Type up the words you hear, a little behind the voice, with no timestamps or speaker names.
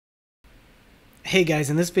Hey guys,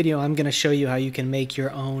 in this video I'm going to show you how you can make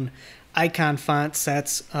your own icon font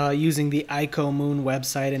sets using the Icomoon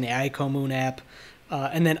website and the Icomoon app,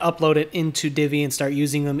 and then upload it into Divi and start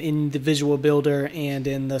using them in the Visual Builder and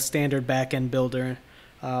in the standard backend builder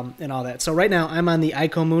and all that. So right now I'm on the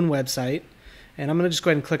Icomoon website, and I'm going to just go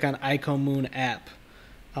ahead and click on Icomoon app.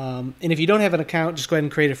 And if you don't have an account, just go ahead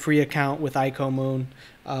and create a free account with Icomoon.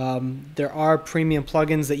 There are premium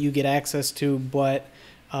plugins that you get access to, but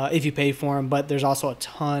if you pay for them, but there's also a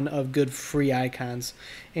ton of good free icons.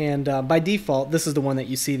 And by default, this is the one that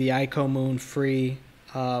you see, the Icomoon free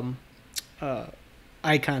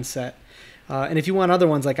icon set. And if you want other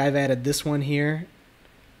ones, like I've added this one here,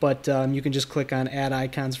 but you can just click on Add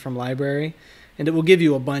Icons from Library, and it will give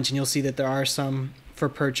you a bunch, and you'll see that there are some for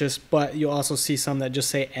purchase, but you'll also see some that just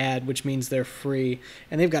say add, which means they're free.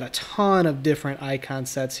 And they've got a ton of different icon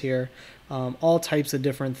sets here, all types of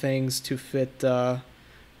different things to fit the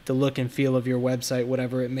look and feel of your website,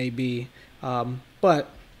 whatever it may be. But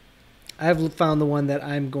I've found the one that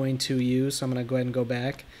I'm going to use, so I'm going to go ahead and go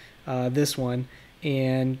back, this one.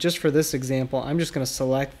 And just for this example, I'm just going to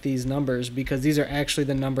select these numbers because these are actually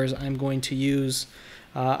the numbers I'm going to use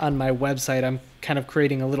on my website. I'm kind of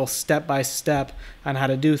creating a little step-by-step on how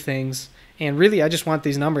to do things. And really, I just want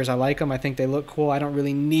these numbers. I like them. I think they look cool. I don't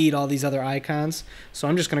really need all these other icons. So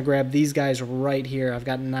I'm just going to grab these guys right here. I've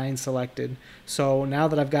got 9 selected. So now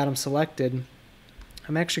that I've got them selected,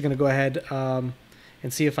 I'm actually going to go ahead and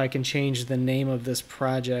see if I can change the name of this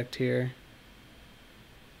project here.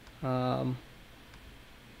 Yeah,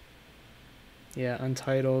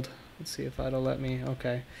 untitled. Let's see if it'll let me.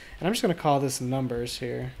 Okay. And I'm just going to call this numbers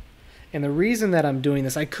here. And the reason that I'm doing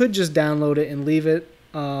this, I could just download it and leave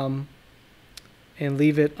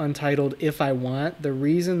it untitled if I want. The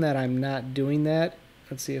reason that I'm not doing that,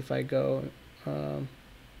 let's see if I go, let's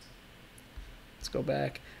go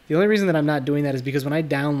back. The only reason that I'm not doing that is because when I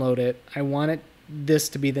download it, I want this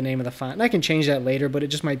to be the name of the font. And I can change that later, but it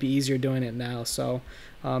just might be easier doing it now. So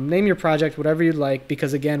name your project whatever you'd like,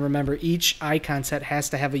 because again, remember, each icon set has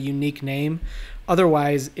to have a unique name.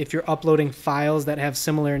 Otherwise, if you're uploading files that have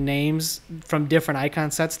similar names from different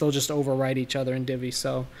icon sets, they'll just overwrite each other in Divi.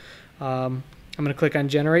 So I'm going to click on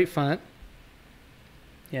Generate Font.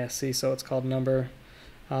 Yeah, see, so it's called number.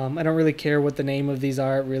 I don't really care what the name of these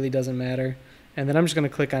are. It really doesn't matter. And then I'm just going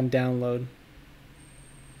to click on Download.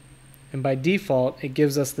 And by default, it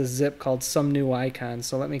gives us the zip called Some New Icons.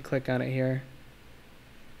 So let me click on it here.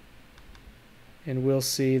 And we'll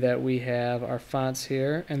see that we have our fonts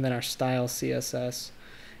here and then our style CSS.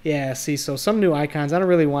 Yeah, see, so Some New Icons, I don't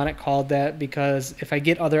really want it called that, because if I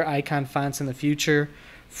get other icon fonts in the future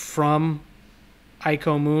from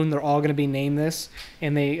Icomoon, they're all going to be named this.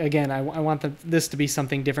 And they, again, I want this to be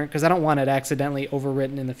something different because I don't want it accidentally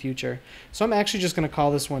overwritten in the future. So I'm actually just going to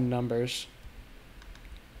call this one Numbers.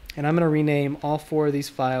 And I'm going to rename all 4 of these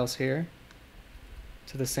files here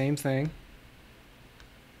to the same thing.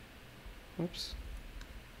 Oops.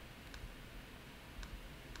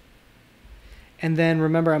 And then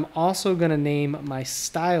remember, I'm also going to name my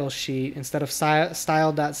style sheet, instead of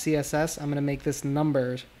style.css, I'm going to make this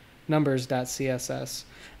numbers.css,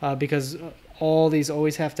 because all these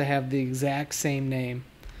always have to have the exact same name.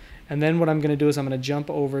 And then what I'm going to do is I'm going to jump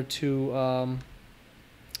over to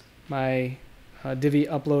my Divi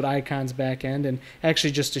upload icons backend, and actually,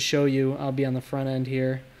 just to show you, I'll be on the front end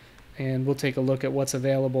here, and we'll take a look at what's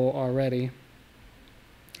available already.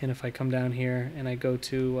 And if I come down here and I go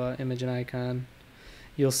to image and icon,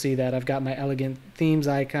 you'll see that I've got my elegant themes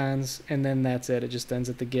icons, and then that's it. It just ends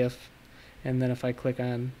at the GIF. And then if I click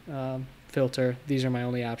on filter, these are my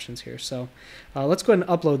only options here. So let's go ahead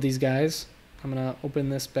and upload these guys. I'm going to open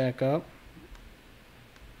this back up.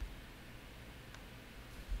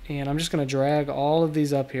 And I'm just going to drag all of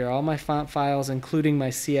these up here, all my font files, including my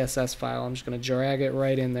CSS file. I'm just going to drag it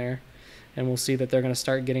right in there, and we'll see that they're going to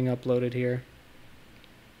start getting uploaded here.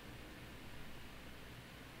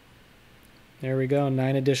 There we go,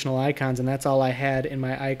 9 additional icons, and that's all I had in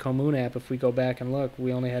my Icomoon app. If we go back and look,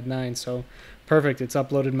 we only had 9, so perfect. It's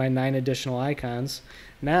uploaded my 9 additional icons.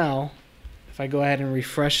 Now, if I go ahead and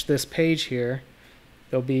refresh this page here,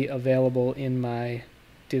 they'll be available in my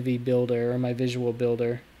Divi builder or my Visual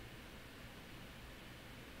Builder.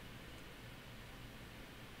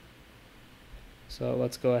 So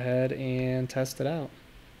let's go ahead and test it out.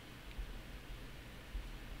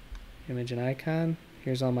 Image and icon.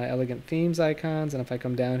 Here's all my elegant themes icons, and if I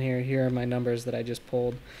come down here, here are my numbers that I just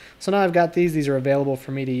pulled. So now I've got these. These are available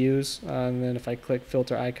for me to use. And then if I click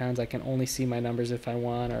filter icons, I can only see my numbers if I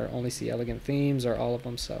want, or only see elegant themes, or all of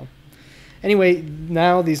them. So anyway,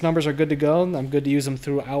 now these numbers are good to go. I'm good to use them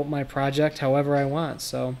throughout my project however I want.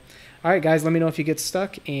 So All right, guys, let me know if you get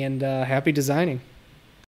stuck, and happy designing.